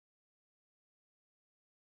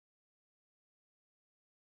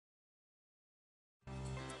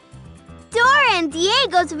and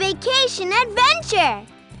Diego's vacation adventure.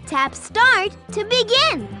 Tap Start to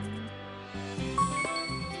begin.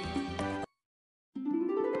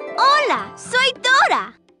 Hola, soy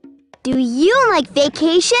Dora. Do you like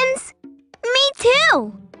vacations? Me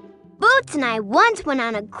too. Boots and I once went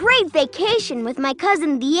on a great vacation with my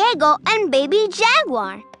cousin Diego and baby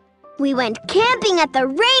Jaguar. We went camping at the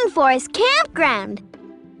rainforest campground.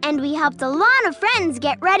 And we helped a lot of friends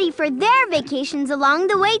get ready for their vacations along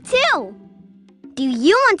the way too. Do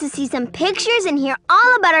you want to see some pictures and hear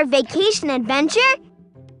all about our vacation adventure?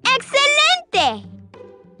 Excelente!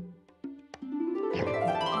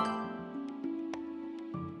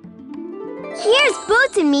 Here's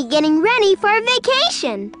Boots and me getting ready for our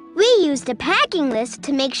vacation. We used a packing list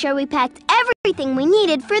to make sure we packed everything we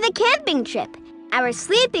needed for the camping trip. Our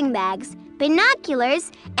sleeping bags,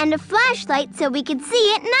 binoculars, and a flashlight so we could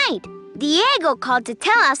see at night. Diego called to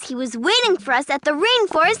tell us he was waiting for us at the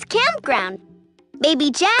rainforest campground.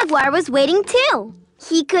 Baby Jaguar was waiting too.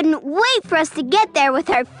 He couldn't wait for us to get there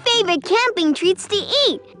with our favorite camping treats to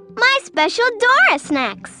eat, my special Dora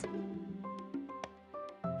snacks.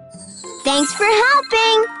 Thanks for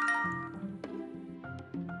helping!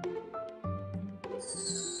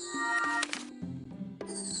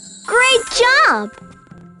 Great job!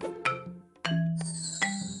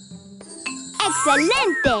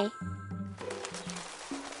 Excelente!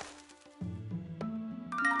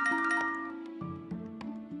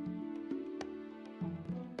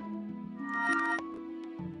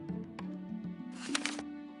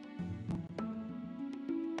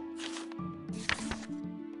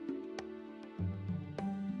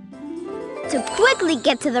 To quickly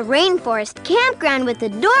get to the rainforest campground with the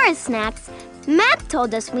Dora snacks, Map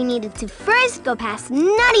told us we needed to first go past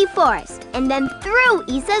Nutty Forest and then through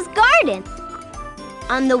Isa's garden.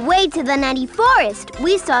 On the way to the Nutty Forest,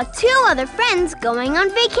 we saw two other friends going on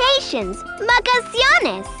vacations.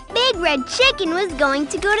 Vacaciones! Big Red Chicken was going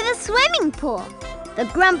to go to the swimming pool. The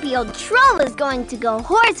grumpy old troll was going to go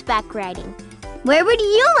horseback riding. Where would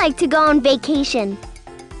you like to go on vacation?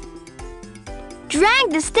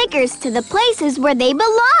 Drag the stickers to the places where they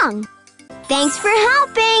belong. Thanks for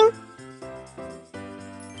helping!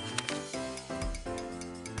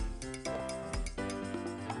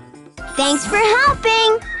 Thanks for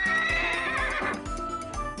helping!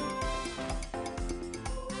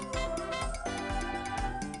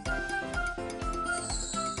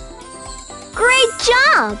 Great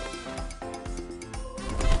job!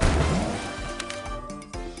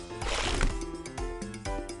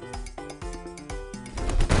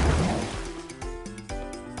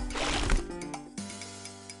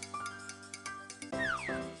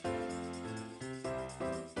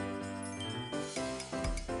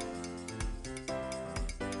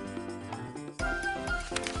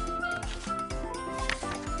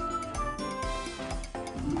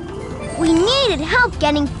 We needed help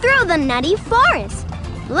getting through the Nutty Forest.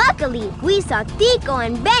 Luckily, we saw Tico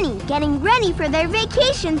and Benny getting ready for their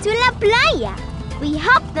vacation to La Playa. We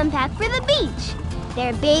helped them pack for the beach.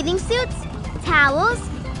 Their bathing suits, towels,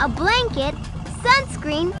 a blanket,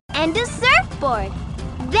 sunscreen, and a surfboard.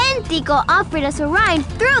 Then Tico offered us a ride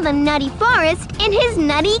through the Nutty Forest in his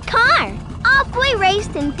nutty car. Off we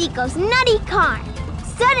raced in Tico's nutty car.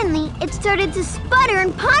 Suddenly, it started to sputter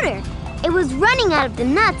and putter. It was running out of the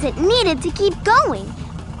nuts it needed to keep going.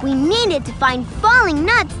 We needed to find falling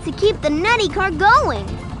nuts to keep the nutty car going.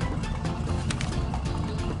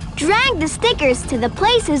 Drag the stickers to the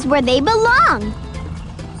places where they belong.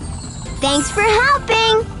 Thanks for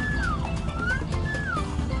helping!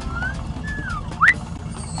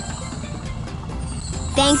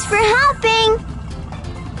 Thanks for helping!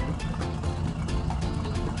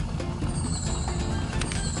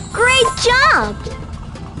 Great job!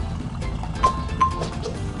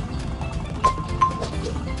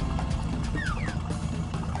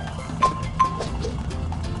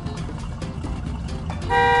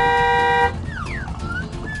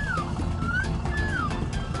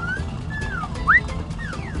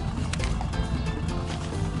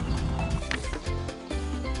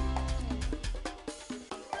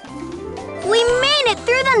 We made it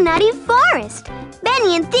through the Nutty Forest.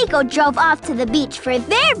 Benny and Tico drove off to the beach for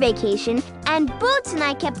their vacation, and Boots and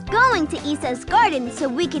I kept going to Isa's garden so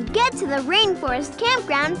we could get to the rainforest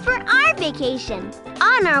campground for our vacation.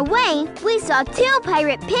 On our way, we saw two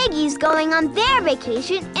pirate piggies going on their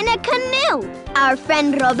vacation in a canoe. Our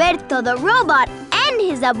friend Roberto the robot and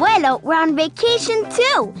his abuelo were on vacation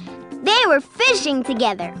too. They were fishing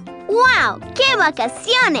together. ¡Wow! ¡Qué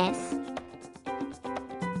vacaciones!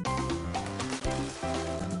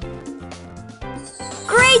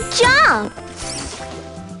 Great job!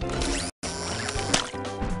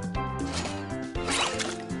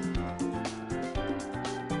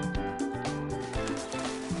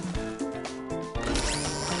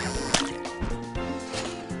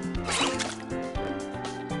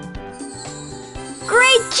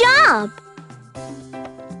 job!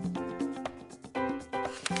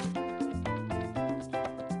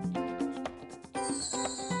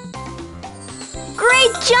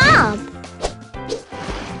 Great job!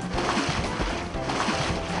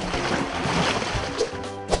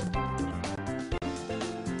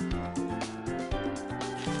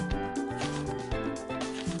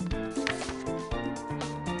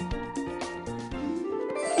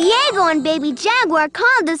 Diego and Baby Jaguar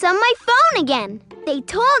called us on my phone again. They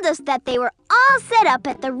told us that they were all set up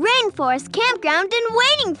at the rainforest campground and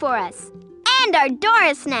waiting for us. And our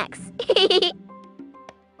Dora snacks.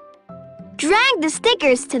 Drag the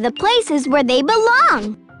stickers to the places where they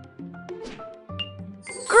belong.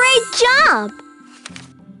 Great job!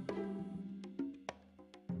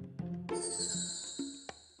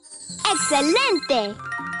 Excelente!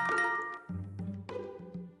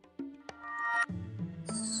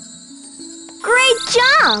 Great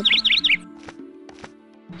job!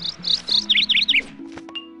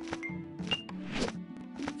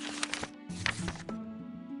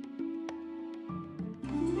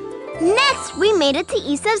 Next, we made it to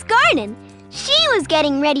Isa's garden. She was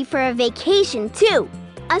getting ready for a vacation, too.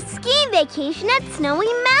 A ski vacation at Snowy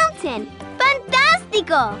Mountain.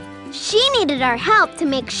 Fantastico! She needed our help to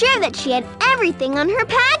make sure that she had everything on her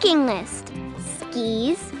packing list.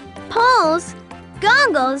 Skis, poles,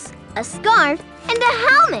 goggles, a scarf, and a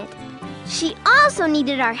helmet. She also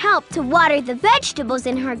needed our help to water the vegetables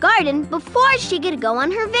in her garden before she could go on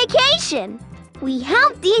her vacation. We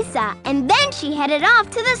helped Isa, and then she headed off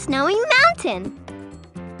to the snowy mountain.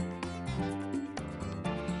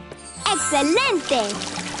 Excelente!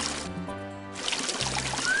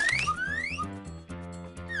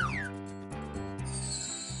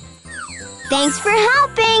 Thanks for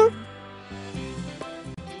helping!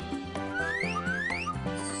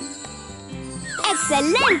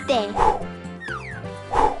 Excelente!